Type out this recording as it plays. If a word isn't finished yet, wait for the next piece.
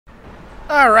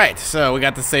Alright, so we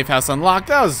got the safe house unlocked.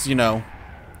 That was, you know,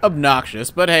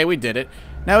 obnoxious, but hey, we did it.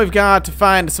 Now we've got to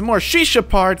find some more Shisha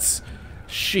parts.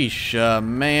 Shisha,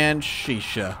 man,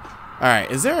 Shisha. Alright,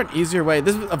 is there an easier way?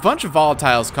 There's a bunch of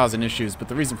volatiles causing issues, but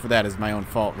the reason for that is my own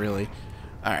fault, really.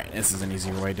 Alright, this is an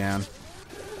easier way down.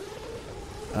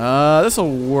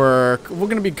 This'll work. We're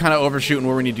gonna be kind of overshooting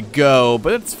where we need to go,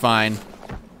 but it's fine.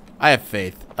 I have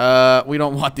faith. We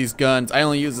don't want these guns. I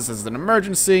only use this as an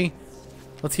emergency.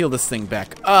 Let's heal this thing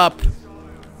back up.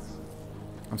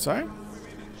 I'm sorry?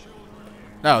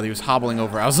 No, he was hobbling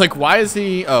over. I was like, why is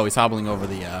he... Oh, he's hobbling over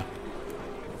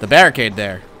the barricade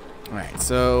there. Alright,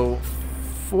 so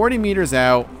 40 meters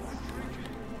out.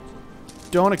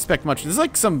 Don't expect much. This is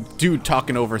like some dude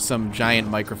talking over some giant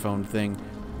microphone thing.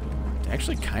 It's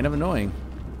actually kind of annoying.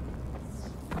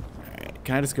 Alright,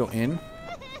 can I just go in?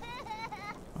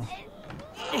 Oh.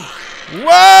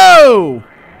 Whoa!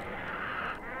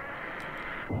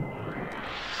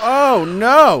 Oh,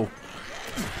 no!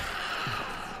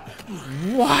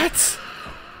 What?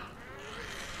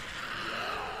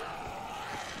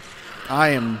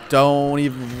 Don't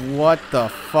even, what the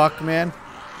fuck, man?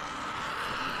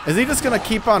 Is he just gonna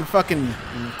keep on fucking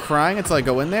crying until I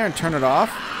go in there and turn it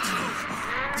off?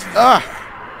 Ugh!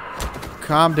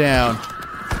 Calm down.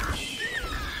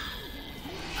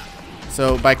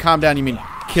 So, by calm down, you mean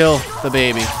kill the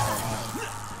baby.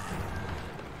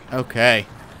 Okay.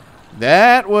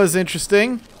 That was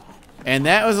interesting. And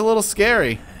that was a little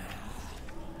scary.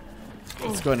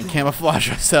 Let's go ahead and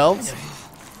camouflage ourselves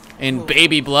in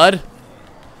baby blood.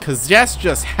 Because that's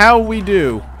just how we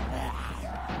do.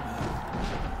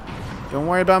 Don't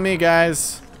worry about me,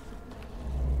 guys.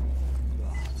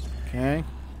 Okay.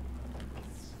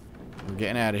 We're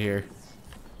getting out of here.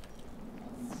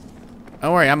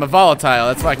 Don't worry, I'm a volatile.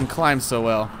 That's why I can climb so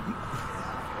well.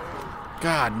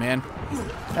 God, man.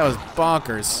 That was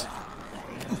bonkers.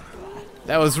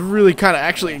 That was really kind of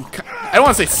actually... I don't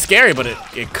want to say scary, but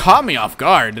it caught me off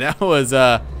guard. That was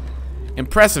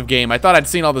impressive game. I thought I'd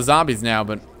seen all the zombies now,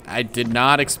 but I did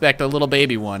not expect a little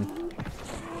baby one.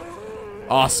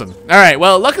 Awesome. Alright,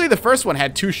 well, luckily the first one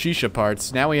had 2 Shisha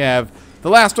parts. Now we have the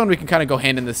last one. We can kind of go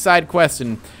hand in the side quest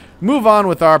and move on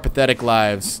with our pathetic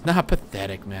lives. Not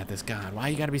pathetic, Mathis. God, why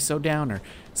you gotta be so downer?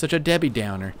 Such a Debbie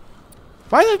Downer.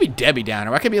 Why does it be Debbie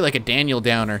Downer? Why can't it be like a Daniel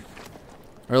Downer?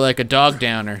 Or like a Dog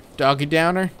Downer? Doggy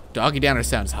Downer? Doggy Downer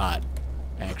sounds hot,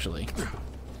 actually.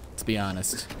 Let's be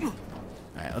honest.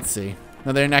 Alright, let's see.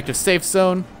 Another inactive safe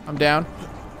zone. I'm down.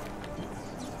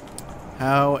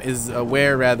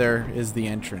 Where rather is the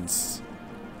entrance?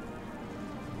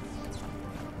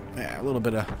 Yeah, a little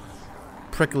bit of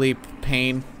prickly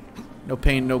pain. No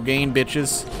pain, no gain,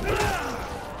 bitches.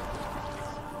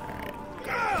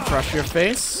 Alright. Crush your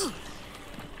face.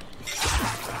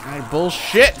 Alright,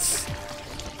 bullshit!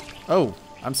 Oh,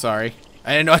 I'm sorry.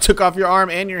 I didn't know I took off your arm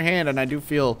and your hand, and I do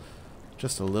feel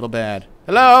just a little bad.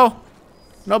 Hello?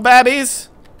 No babbies?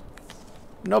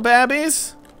 No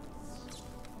babbies?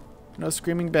 No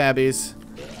screaming babbies.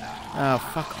 Oh,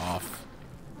 fuck off.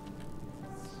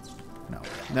 No.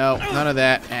 No, none of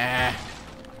that. Ah.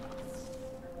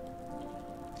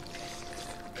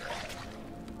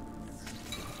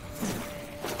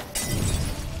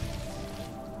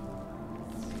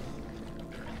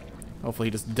 Hopefully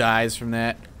he just dies from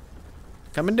that.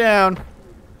 Coming down.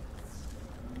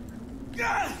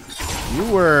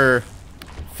 You were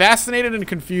fascinated and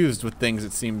confused with things,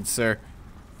 it seemed, sir.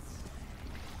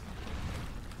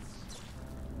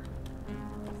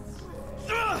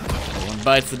 One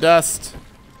bites the dust.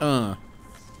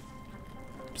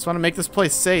 Just want to make this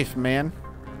place safe, man.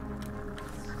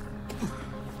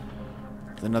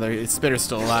 Another spitter's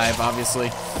still alive,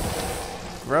 obviously.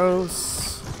 Gross.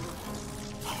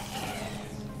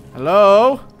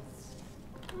 Hello?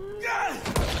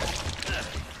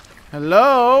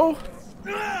 Hello?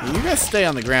 You guys stay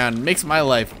on the ground. It makes my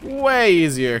life way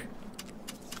easier.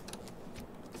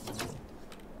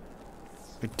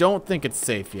 I don't think it's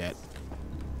safe yet.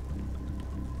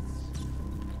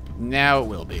 Now it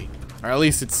will be. Or at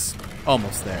least it's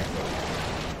almost there.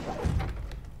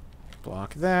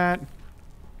 Block that.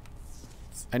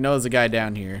 I know there's a guy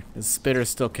down here. His spitter's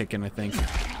still kicking, I think.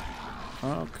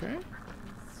 Okay.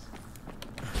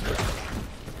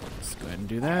 Let's go ahead and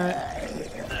do that.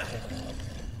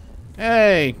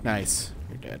 Hey, nice.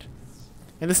 You're dead.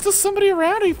 And there's still somebody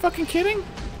around? Are you fucking kidding?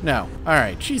 No.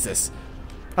 Alright, Jesus.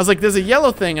 I was like, there's a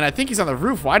yellow thing, and I think he's on the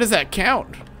roof. Why does that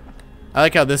count? I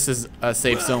like how this is a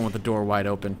safe zone with the door wide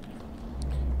open.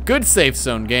 Good safe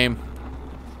zone, game.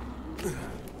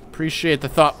 Appreciate the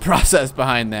thought process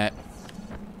behind that.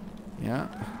 Yeah.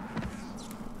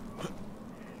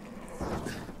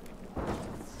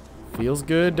 Feels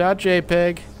good.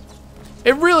 .jpg.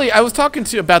 It really, I was talking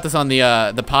to about this on the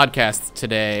podcast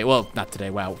today. Well, not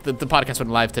today. Wow, the podcast went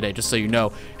live today. Just so you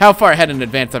know how far ahead in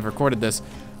advance I've recorded this.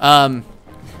 The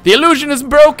illusion is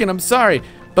broken. I'm sorry,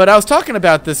 but I was talking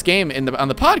about this game on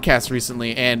the podcast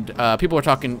recently, and people were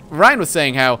talking. Ryan was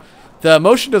saying how the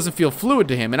motion doesn't feel fluid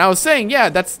to him, and I was saying, yeah,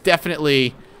 that's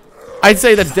definitely. I'd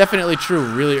say that's definitely true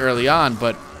really early on,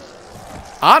 but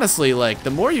honestly, like the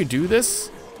more you do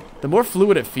this, the more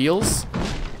fluid it feels.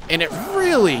 And it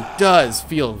really does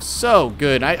feel so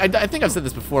good. I think I've said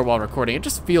this before while recording. It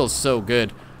just feels so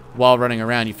good while running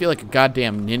around. You feel like a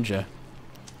goddamn ninja.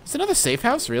 Is another safe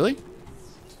house, really?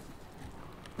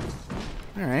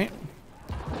 All right.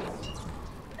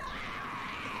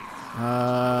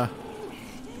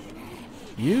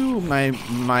 You, my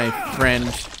friend,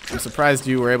 I'm surprised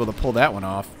you were able to pull that one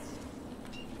off.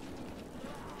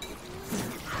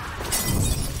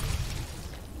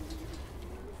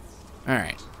 All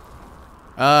right.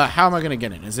 How am I gonna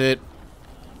get in? Is it?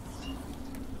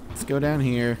 Let's go down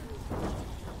here.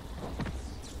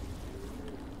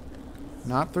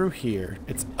 Not through here.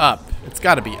 It's up. It's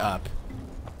gotta be up.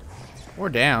 Or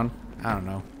down. I don't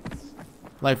know.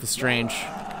 Life is strange.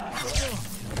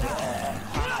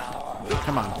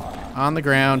 Come on. On the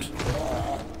ground.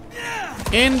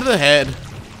 Into the head.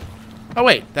 Oh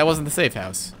wait, that wasn't the safe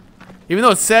house. Even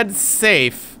though it said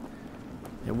safe,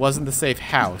 it wasn't the safe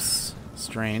house.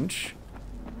 Strange.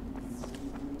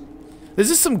 There's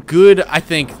just some good, I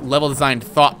think, level design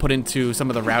thought put into some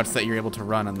of the routes that you're able to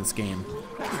run on this game.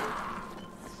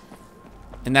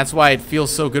 And that's why it feels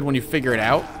so good when you figure it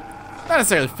out. Not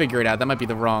necessarily figure it out, that might be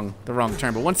the wrong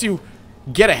term, but once you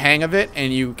get a hang of it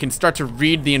and you can start to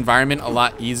read the environment a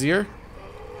lot easier,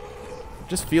 it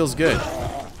just feels good.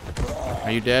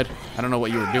 Are you dead? I don't know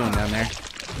what you were doing down there.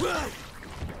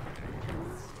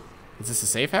 Is this a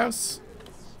safe house?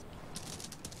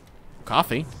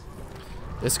 Coffee.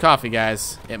 This coffee,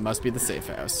 guys, it must be the safe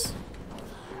house.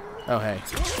 Oh, hey.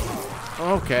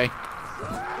 Okay.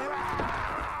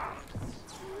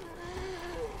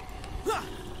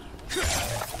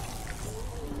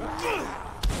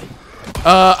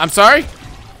 I'm sorry?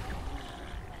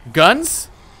 Guns?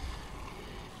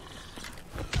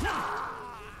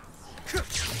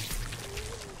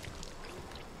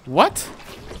 What?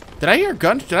 Did I hear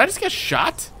guns? Did I just get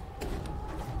shot?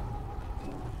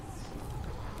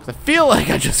 I feel like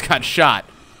I just got shot.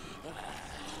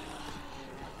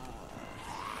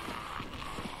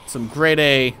 Some grade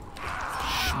A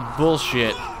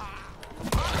bullshit.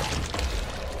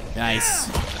 Nice.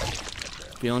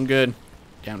 Feeling good.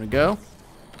 Down we go.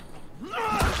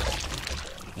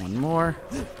 One more.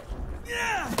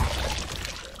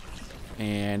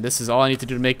 And this is all I need to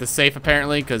do to make this safe,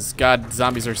 apparently, because, God,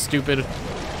 zombies are stupid.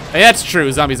 Hey, that's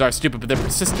true. Zombies are stupid, but they're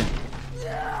persistent.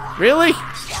 Really?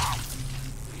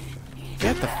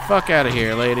 Get the fuck out of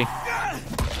here, lady.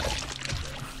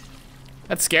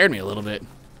 That scared me a little bit.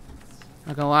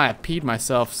 Not gonna lie, I peed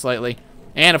myself slightly.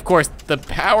 And, of course, the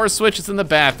power switch is in the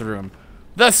bathroom.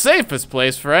 The safest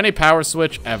place for any power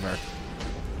switch ever.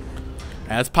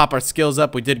 Let's pop our skills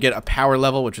up. We did get a power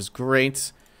level, which is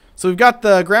great. So we've got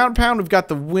the ground pound, we've got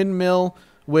the windmill,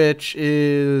 which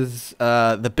is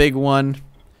the big one.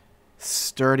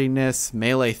 Sturdiness,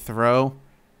 melee throw.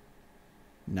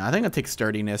 No, I think I'll take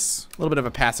sturdiness. A little bit of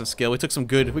a passive skill. We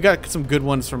got some good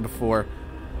ones from before.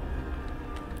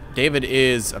 David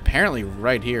is apparently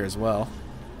right here as well.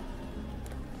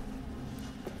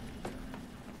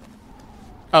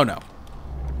 Oh no.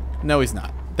 No, he's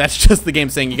not. That's just the game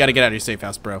saying you gotta get out of your safe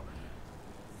house, bro.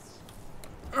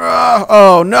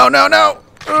 Oh, no, no, no!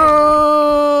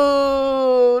 Oh,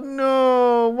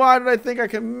 no! Why did I think I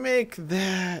could make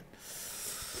that?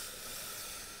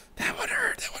 That one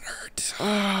hurt, that one hurt.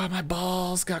 Oh, my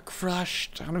balls got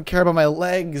crushed. I don't care about my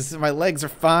legs. My legs are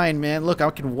fine, man. Look, I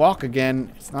can walk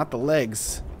again. It's not the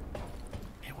legs.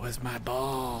 It was my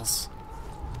balls.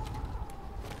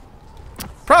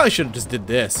 Probably should have just did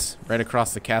this right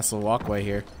across the castle walkway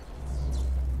here.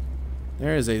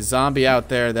 There is a zombie out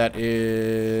there that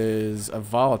is a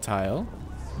volatile.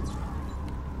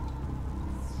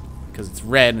 Because it's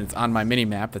red and it's on my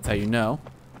mini-map, that's how you know.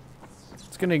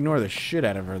 It's gonna ignore the shit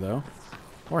out of her though.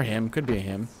 Or him, could be a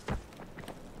him.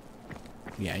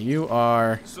 Yeah, you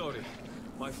are... Sorry,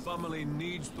 my family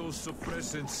needs those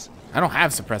suppressants. I don't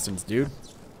have suppressants, dude.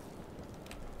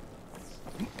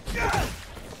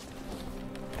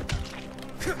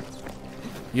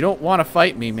 You don't want to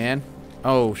fight me, man.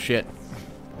 Oh, shit.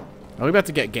 Are we about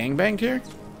to get gangbanged here?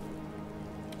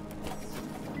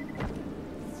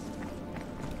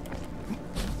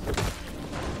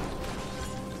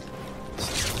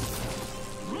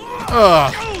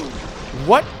 Ugh.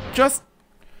 What just...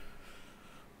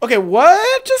 Okay,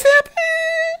 what just happened?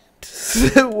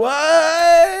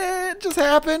 What just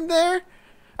happened there?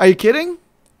 Are you kidding?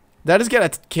 Did I just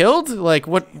get killed? Like,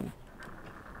 what?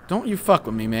 Don't you fuck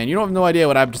with me, man. You don't have no idea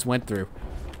what I just went through.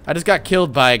 I just got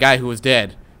killed by a guy who was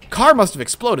dead. Car must have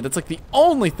exploded. That's like the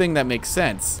only thing that makes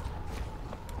sense.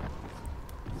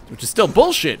 Which is still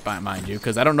bullshit, mind you,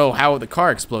 because I don't know how the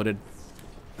car exploded.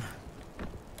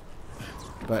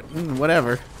 But,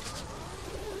 whatever.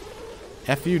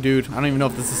 F you, dude. I don't even know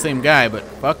if this is the same guy, but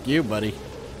fuck you, buddy.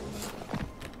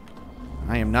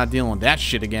 I am not dealing with that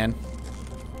shit again.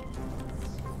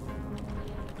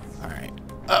 Alright.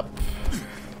 Up.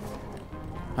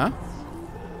 Huh?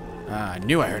 I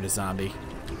knew I heard a zombie.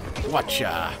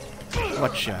 Watcha.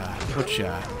 Watcha.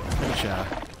 Watcha. Watcha.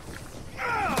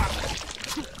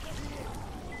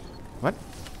 What?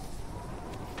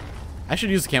 I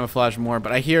should use the camouflage more,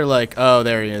 but I hear like, oh,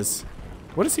 there he is.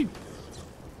 What is he?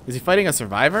 Is he fighting a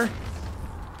survivor?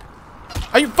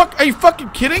 Are you fucking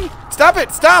kidding? Stop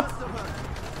it! Stop!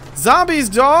 Zombies,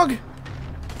 dog!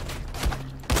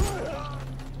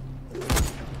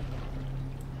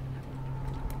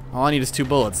 All I need is 2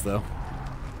 bullets, though.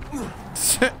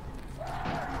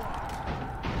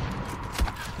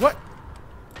 What?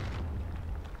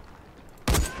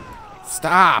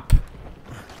 Stop!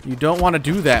 You don't want to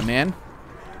do that, man.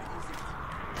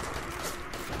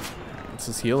 Let's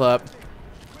just heal up.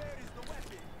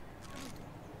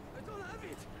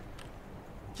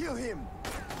 Kill him.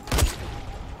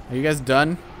 Are you guys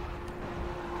done?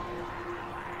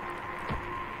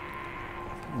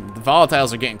 The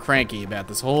volatiles are getting cranky about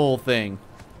this whole thing.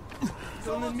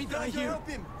 Don't let me die here. Help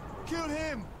him. Kill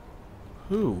him.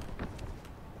 Who?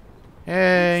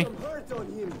 Hey. Some hurt on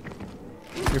him.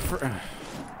 You're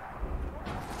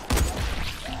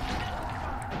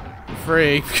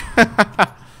free.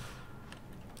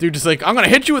 Dude, just like, I'm gonna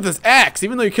hit you with this axe,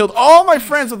 even though you killed all my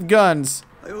friends with guns.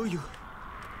 I owe you.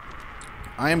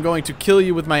 I am going to kill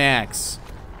you with my axe.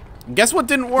 And guess what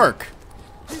didn't work?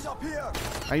 He's up here.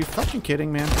 Are you fucking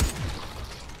kidding, man?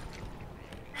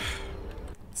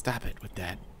 Stop it with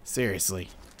that. Seriously.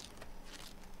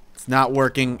 It's not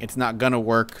working. It's not gonna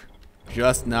work.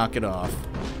 Just knock it off.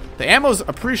 The ammo's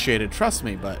appreciated, trust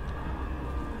me, but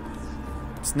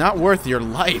it's not worth your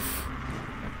life.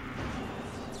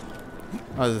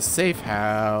 Oh, there's a safe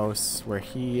house where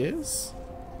he is.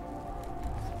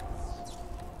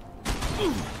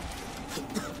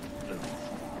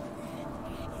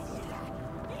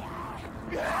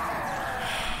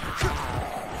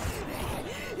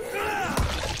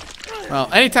 Well,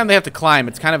 anytime they have to climb,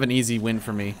 it's kind of an easy win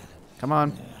for me. Come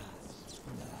on.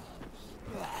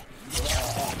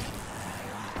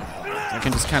 I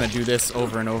can just kind of do this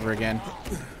over and over again.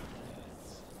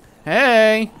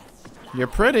 Hey! You're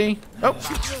pretty. Oh!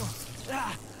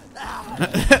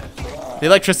 The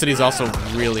electricity is also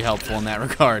really helpful in that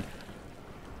regard.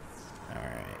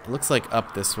 Alright. Looks like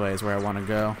up this way is where I want to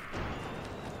go.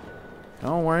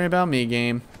 Don't worry about me,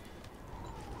 game.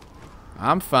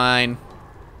 I'm fine.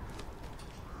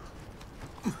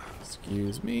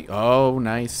 Excuse me. Oh,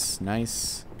 nice,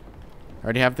 nice.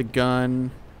 Already have the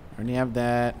gun. Already have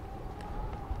that.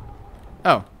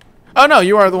 Oh. Oh, no,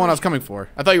 you are the one I was coming for.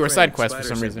 I thought you were a side quest for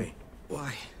some reason.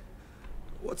 Why?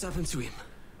 What's happened to him?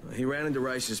 He ran into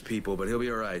Rice's people, but he'll be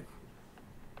alright.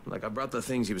 Like, I brought the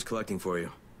things he was collecting for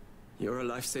you. You're a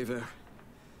lifesaver.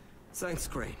 Thanks,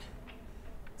 Crane.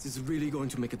 This is really going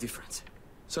to make a difference.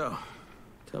 So,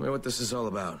 tell me what this is all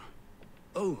about.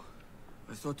 Oh,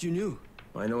 I thought you knew.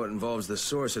 I know it involves the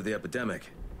source of the epidemic.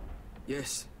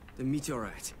 Yes, the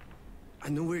meteorite. I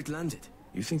know where it landed.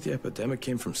 You think the epidemic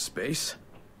came from space?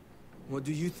 What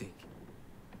do you think?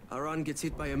 Aran gets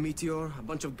hit by a meteor, a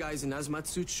bunch of guys in hazmat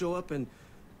suits show up, and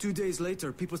 2 days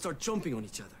later, people start jumping on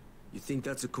each other. You think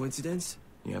that's a coincidence?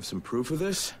 You have some proof of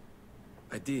this?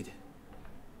 I did.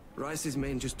 Rice's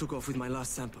men just took off with my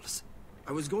last samples.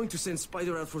 I was going to send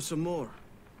Spider out for some more.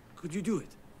 Could you do it?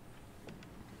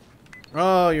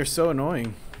 Oh, you're so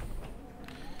annoying.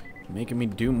 Making me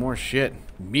do more shit.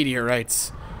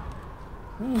 Meteorites.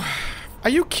 Are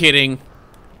you kidding?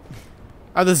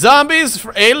 Are the zombies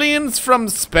aliens from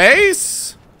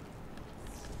space?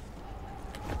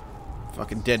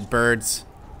 Fucking dead birds.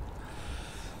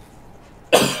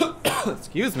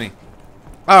 Excuse me.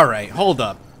 Alright, hold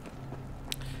up.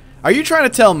 Are you trying to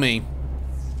tell me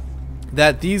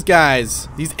that these guys,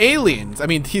 these aliens, I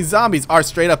mean, these zombies are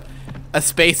straight up a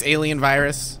space alien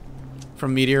virus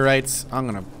from meteorites? I'm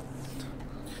gonna...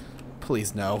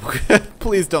 Please no.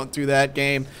 Please don't do that,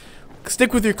 game.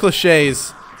 Stick with your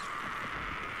cliches.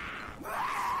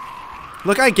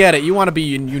 Look, I get it. You want to be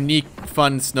a unique,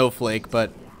 fun snowflake,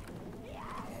 but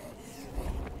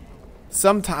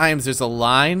sometimes there's a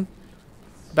line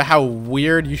about how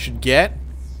weird you should get.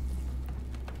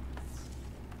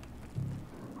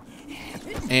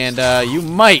 And you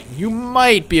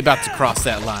might be about to cross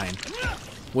that line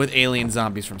with alien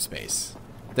zombies from space.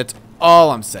 That's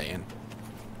all I'm saying.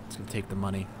 Just gonna take the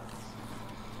money.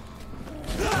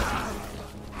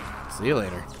 See you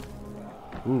later.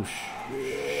 Ooh,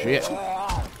 shit.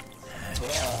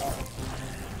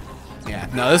 Yeah,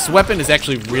 no, this weapon is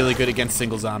actually really good against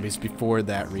single zombies before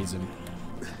that reason.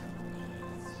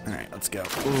 Alright, let's go.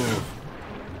 Ooh.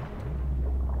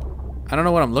 I don't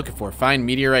know what I'm looking for. Find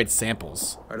meteorite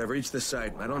samples. Alright, I've reached the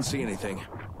site. I don't see anything.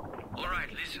 Alright,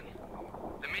 listen.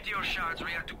 The meteor shards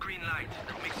react to green light.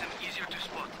 That makes them easier to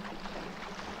spot.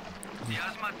 The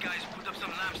hazmat guys put up some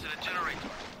lamps at a generator.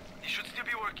 They should still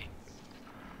be working.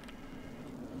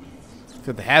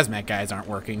 Except the hazmat guys aren't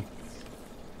working.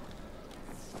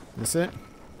 This it?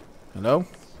 Hello?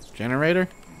 Generator?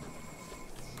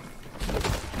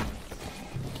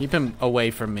 Keep him away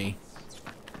from me.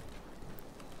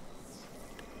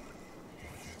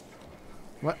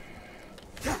 What?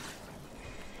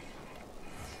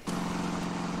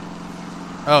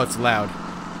 Oh, it's loud.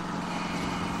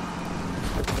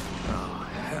 Oh,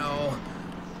 hell.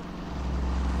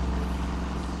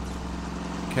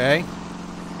 Okay.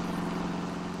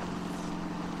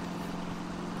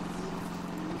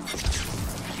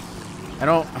 I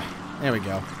don't... There we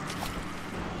go.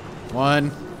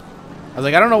 One. I was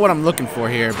like, I don't know what I'm looking for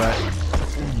here, but...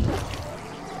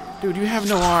 Dude, you have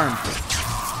no arm.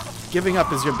 Giving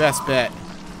up is your best bet.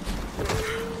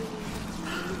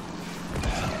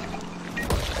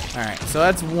 Alright, so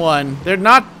that's one. They're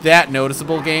not that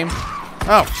noticeable, game.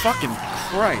 Oh, fucking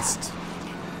Christ.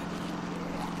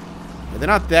 They're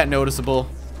not that noticeable.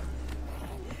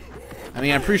 I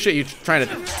mean, I appreciate you trying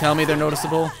to tell me they're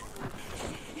noticeable.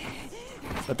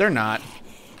 But they're not.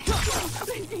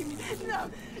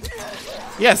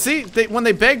 Yeah, see, when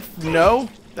they beg no,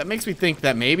 that makes me think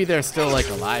that maybe they're still like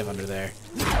alive under there.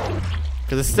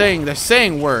 Because they're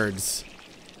saying words.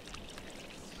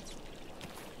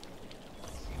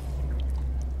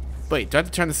 Wait, do I have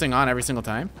to turn this thing on every single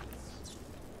time?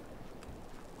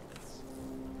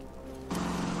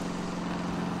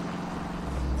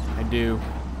 I do.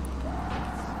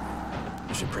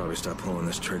 I should probably stop pulling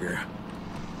this trigger.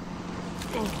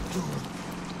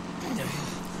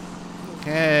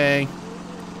 Okay.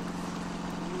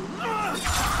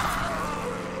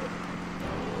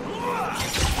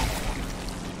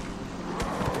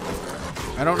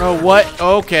 I don't know what.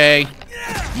 Okay.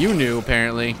 You knew,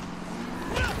 apparently.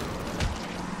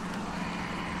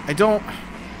 I don't.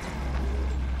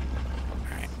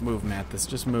 Alright, move, Mathis.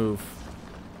 Just move.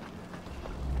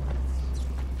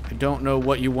 I don't know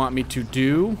what you want me to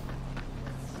do.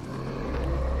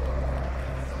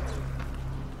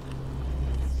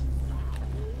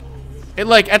 It,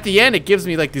 like, at the end, it gives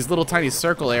me, like, these little tiny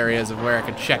circle areas of where I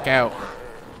can check out,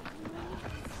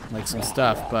 like, some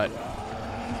stuff, but...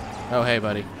 Oh, hey,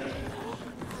 buddy.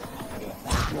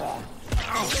 Oh,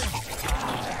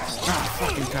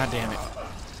 fucking goddamn it.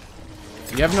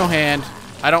 You have no hand.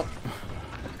 I don't...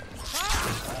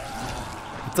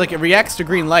 It's like it reacts to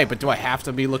green light, but do I have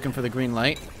to be looking for the green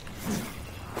light?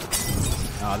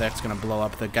 Oh, that's gonna blow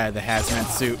up the guy in the hazmat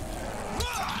suit.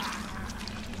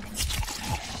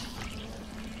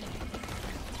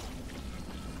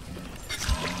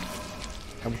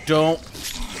 I don't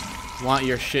want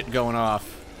your shit going off.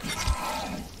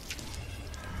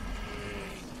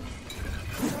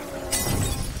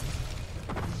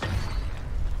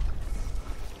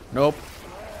 Nope.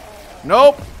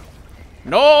 Nope.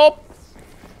 Nope.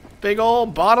 Big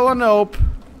old bottle of nope.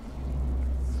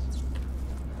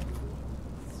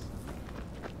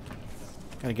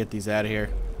 Gotta get these out of here.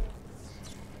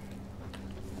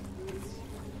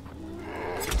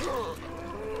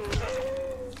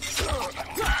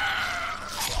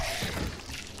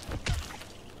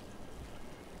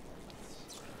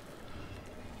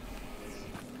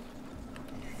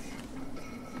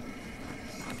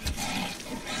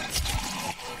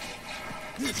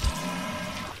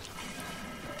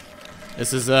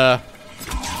 This is,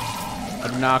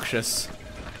 obnoxious.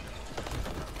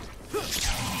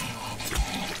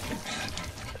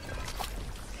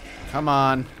 Come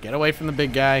on, get away from the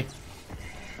big guy.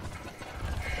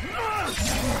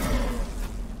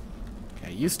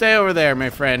 Okay, you stay over there, my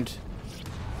friend.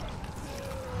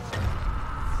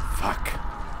 Fuck.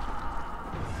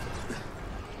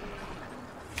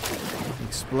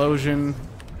 Explosion.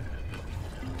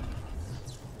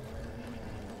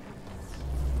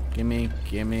 Gimme,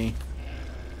 gimme.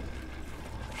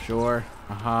 Sure,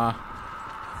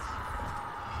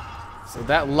 So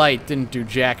that light didn't do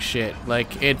jack shit.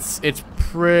 Like, it's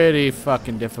pretty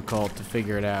fucking difficult to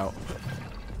figure it out.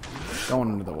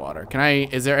 Going under the water.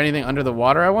 Is there anything under the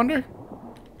water, I wonder?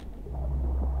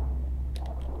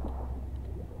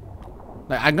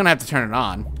 Like, I'm gonna have to turn it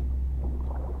on.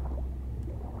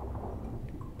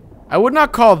 I would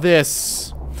not call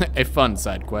this a fun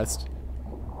side quest.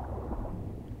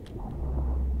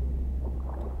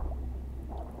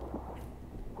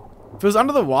 If it was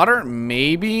under the water,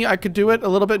 maybe I could do it a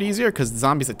little bit easier, because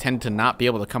zombies that tend to not be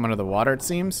able to come under the water, it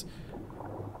seems.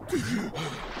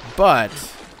 But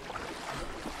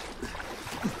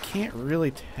I can't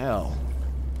really tell.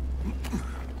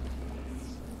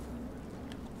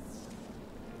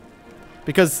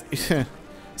 Because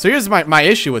so here's my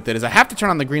issue with it is I have to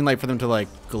turn on the green light for them to like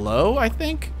glow, I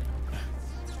think.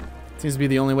 Seems to be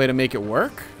the only way to make it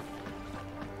work.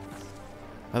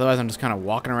 Otherwise I'm just kind of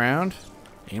walking around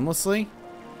aimlessly.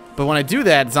 But when I do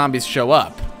that, zombies show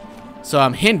up. So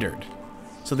I'm hindered.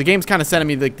 So the game's kind of sending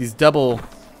me like these double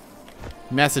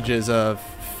messages of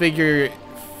figure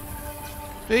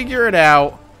it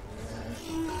out.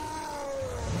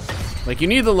 Like you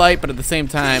need the light, but at the same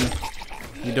time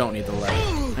you don't need the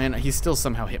light. And he still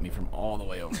somehow hit me from all the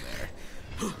way over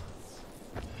there.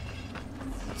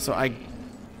 So I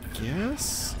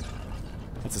guess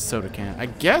that's a soda can. I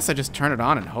guess I just turn it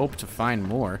on and hope to find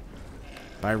more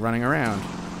by running around.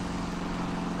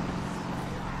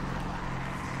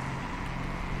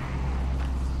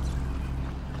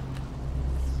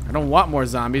 I don't want more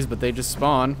zombies, but they just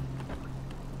spawn.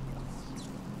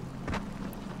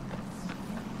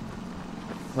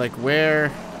 Like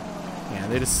where? Yeah,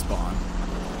 they just spawn.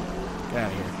 Get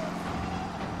out of here.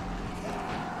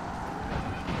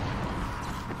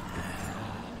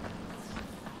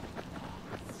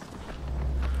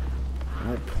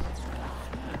 Nope.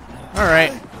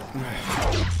 Alright.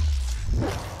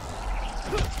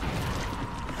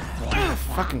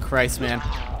 Fucking Christ, man.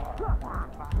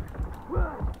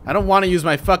 I don't want to use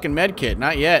my fucking med kit.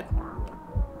 Not yet.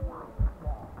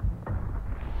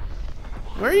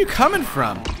 Where are you coming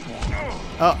from?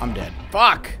 Oh, I'm dead.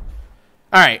 Fuck.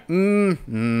 Alright.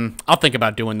 I'll think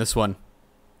about doing this one.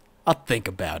 I'll think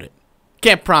about it.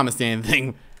 Can't promise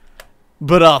anything,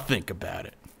 but I'll think about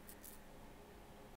it.